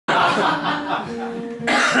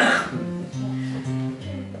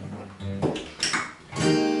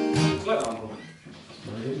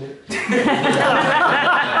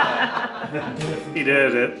He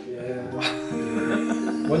did it.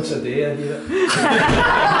 Yeah. Once a day I do it.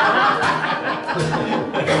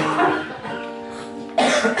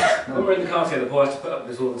 When we're in the car together, Paul has to put up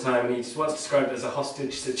with this all the time, and he just once described it as a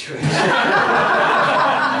hostage situation.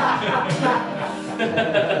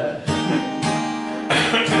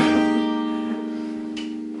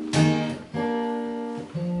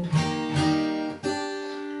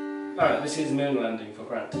 Alright, this is Moonlanding for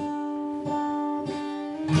Grant.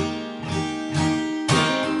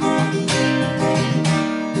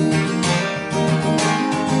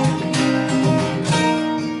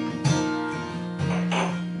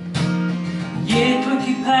 Year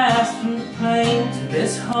quickly passed from the plane to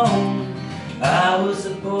this home. I was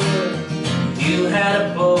a boy, you had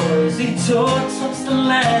a boy. He tore touched the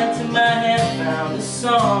land till my head found a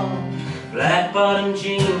song. Black bottom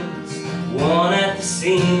jeans, worn at the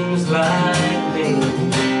seams like me.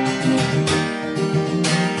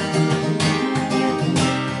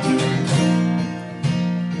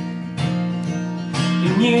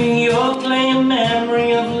 In New York lay a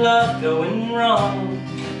memory of love going wrong.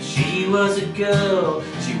 She was a girl,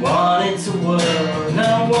 she wanted to whirl, and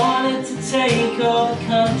I wanted to take all the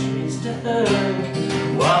countries to her.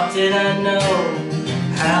 What did I know?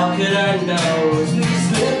 How could I know? As we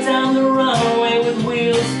slipped down the runway with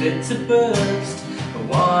wheels fit to burst, I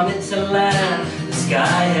wanted to land, the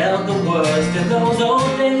sky held the worst. In those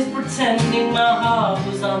old days pretending my heart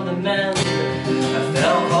was on the mend, I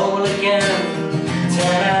felt whole again,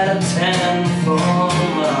 10 out of 10 for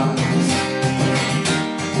Mars.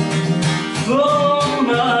 For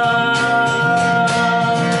Mars.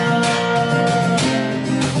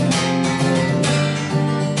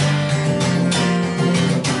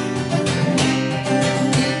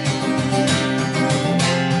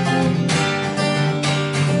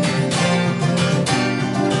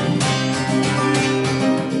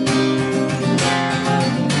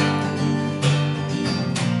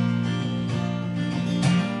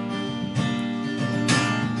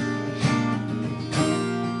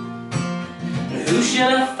 Who should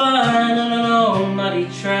I find on an old muddy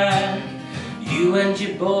track? You and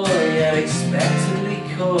your boy unexpectedly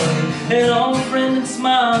coy, an old friend and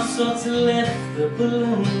smile sought to lift the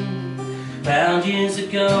balloon. Found years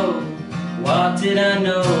ago, what did I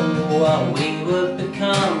know? What we would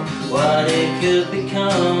become, what it could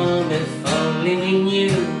become, if only we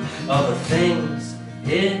knew all the things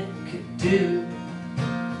it could do.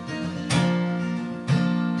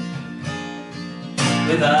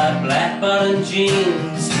 With our black bottom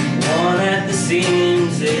jeans, worn at the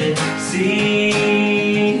seams, it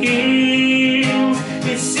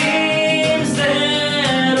seems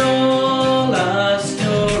that all our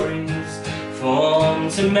stories form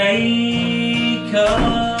to make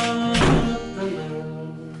up the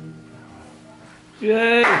moon.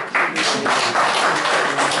 Yay!